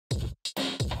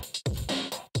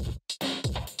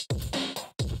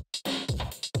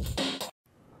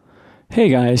Hey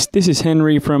guys, this is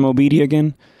Henry from Obedia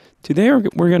again. Today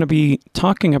we're going to be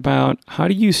talking about how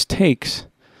to use takes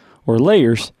or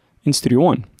layers in Studio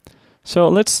One. So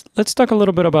let's talk a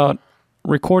little bit about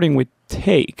recording with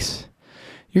takes.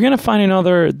 You're going to find in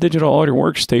other digital audio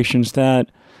workstations that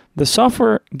the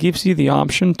software gives you the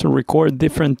option to record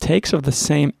different takes of the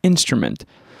same instrument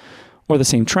or the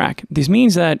same track. This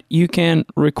means that you can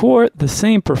record the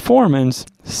same performance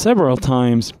several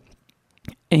times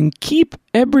and keep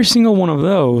every single one of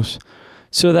those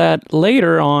so that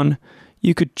later on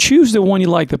you could choose the one you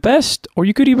like the best, or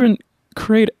you could even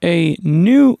create a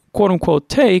new quote-unquote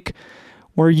take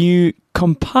where you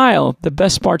compile the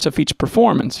best parts of each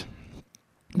performance.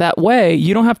 That way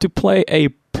you don't have to play a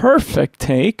perfect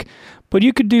take, but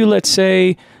you could do, let's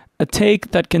say, a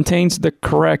take that contains the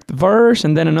correct verse,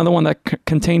 and then another one that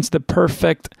contains the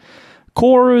perfect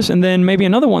chorus, and then maybe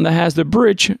another one that has the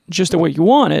bridge just the way you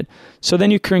want it. So then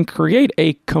you can create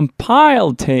a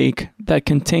compiled take that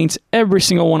contains every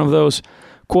single one of those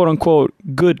quote-unquote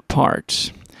good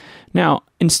parts. Now,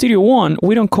 in Studio One,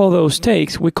 we don't call those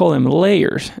takes, we call them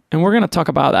layers, and we're going to talk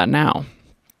about that now.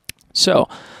 So,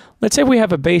 let's say we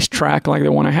have a bass track like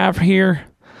the one I have here.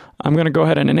 I'm going to go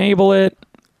ahead and enable it,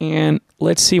 and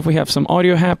let's see if we have some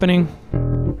audio happening.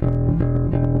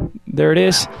 There it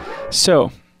is.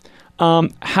 So,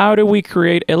 how do we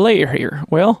create a layer here?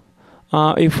 Well,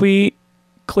 if we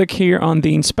click here on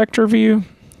the inspector view,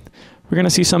 we're going to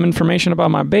see some information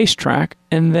about my bass track,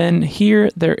 and then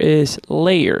here there is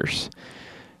layers.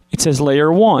 It says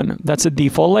layer 1. That's a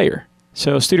default layer.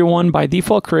 So Studio One by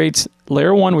default creates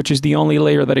layer 1, which is the only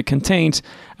layer that it contains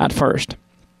at first.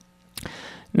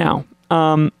 Now,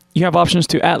 you have options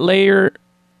to add layer,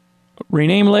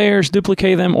 rename layers,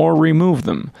 duplicate them, or remove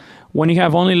them. When you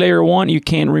have only layer 1, you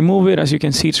can't remove it. As you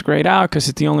can see, it's grayed out because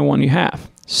it's the only one you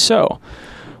have. So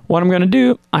what I'm going to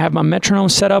do, I have my metronome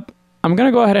set up. I'm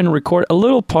going to go ahead and record a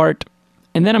little part,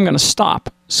 and then I'm going to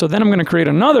stop. So then I'm going to create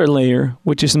another layer,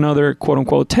 which is another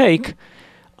quote-unquote take,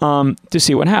 to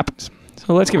see what happens.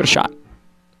 So let's give it a shot.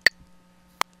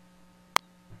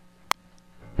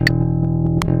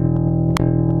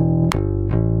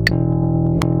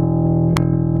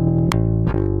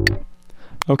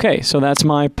 Okay, so that's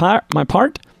my part.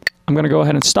 I'm going to go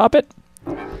ahead and stop it.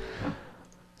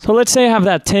 So let's say I have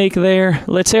that take there.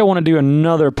 Let's say I want to do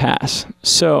another pass.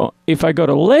 So if I go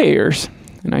to layers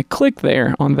and I click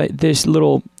there on this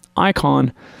little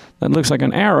icon that looks like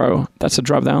an arrow, that's a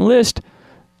drop-down list.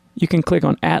 You can click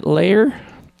on add layer,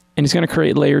 and it's going to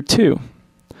create layer 2.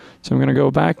 So I'm going to go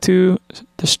back to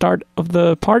the start of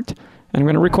the part, and I'm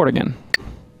going to record again.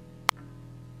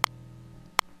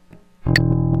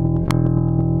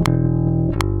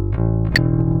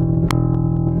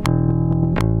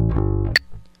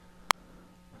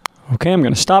 Okay, I'm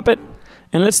going to stop it,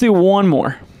 and let's do one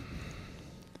more.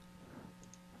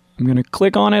 I'm going to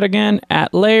click on it again,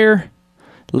 at layer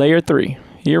 3.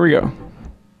 Here we go.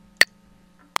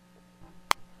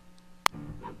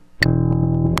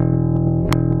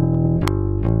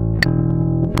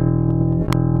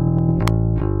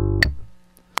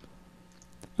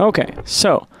 Okay,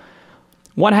 so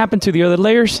what happened to the other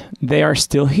layers? They are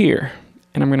still here,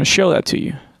 and I'm going to show that to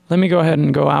you. Let me go ahead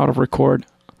and go out of record.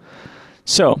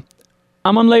 So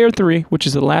I'm on layer 3, which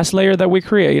is the last layer that we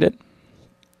created.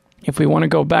 If we want to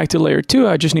go back to layer 2,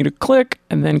 I just need to click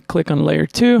and then click on layer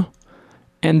 2.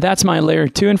 And that's my layer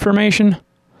 2 information.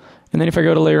 And then if I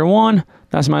go to layer 1,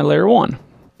 that's my layer 1.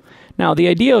 Now, the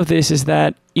idea of this is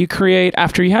that you create,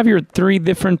 after you have your 3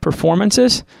 different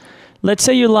performances, let's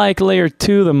say you like layer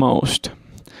 2 the most.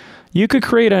 You could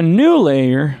create a new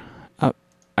layer.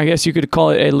 I guess you could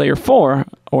call it a layer 4,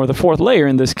 or the 4th layer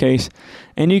in this case.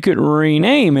 And you could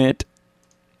rename it.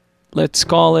 Let's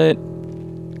call it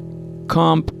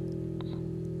comp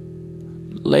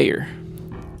layer,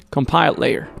 compiled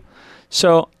layer.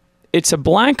 So it's a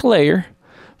blank layer,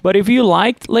 but if you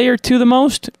liked layer 2 the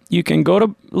most, you can go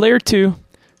to layer 2,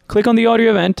 click on the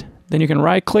audio event, then you can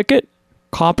right click it,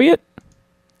 copy it.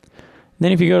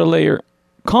 Then if you go to layer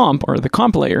comp, or the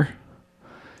comp layer,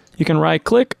 you can right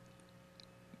click,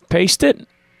 paste it,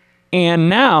 and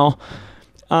now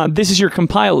this is your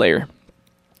compile layer.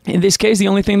 In this case, the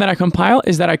only thing that I compile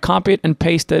is that I copied and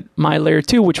pasted my layer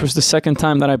 2, which was the second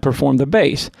time that I performed the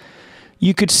bass.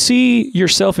 You could see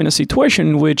yourself in a situation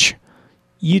in which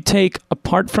you take a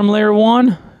part from layer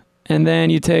 1, and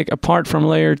then you take a part from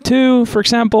layer 2, for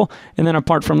example, and then a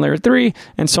part from layer 3,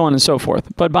 and so on and so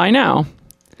forth. But by now,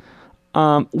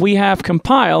 we have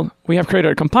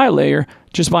created a compile layer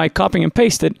just by copying and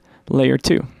pasted layer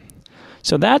 2.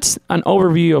 So that's an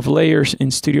overview of layers in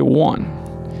Studio One.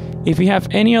 If you have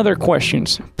any other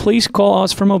questions, please call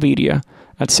us from Obedia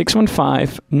at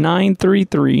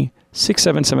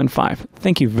 615-933-6775.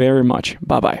 Thank you very much.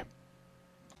 Bye-bye.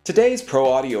 Today's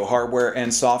pro audio hardware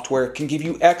and software can give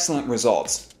you excellent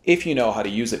results if you know how to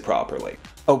use it properly.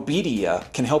 Obedia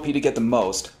can help you to get the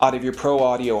most out of your pro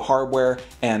audio hardware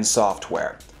and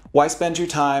software. Why spend your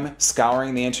time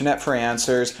scouring the internet for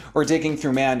answers or digging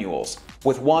through manuals?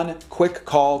 With one quick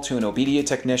call to an Obedia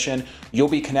technician, you'll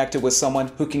be connected with someone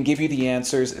who can give you the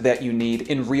answers that you need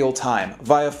in real time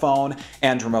via phone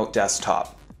and remote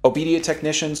desktop. Obedia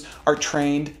technicians are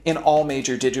trained in all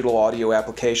major digital audio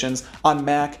applications on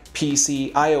Mac,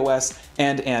 PC, iOS,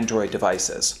 and Android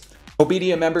devices.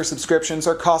 Obedia member subscriptions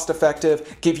are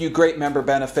cost-effective, give you great member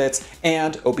benefits,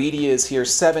 and Obedia is here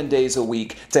 7 days a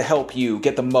week to help you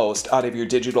get the most out of your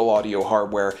digital audio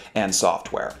hardware and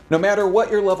software. No matter what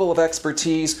your level of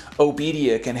expertise,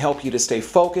 Obedia can help you to stay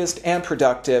focused and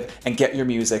productive and get your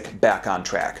music back on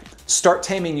track. Start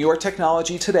taming your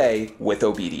technology today with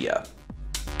Obedia.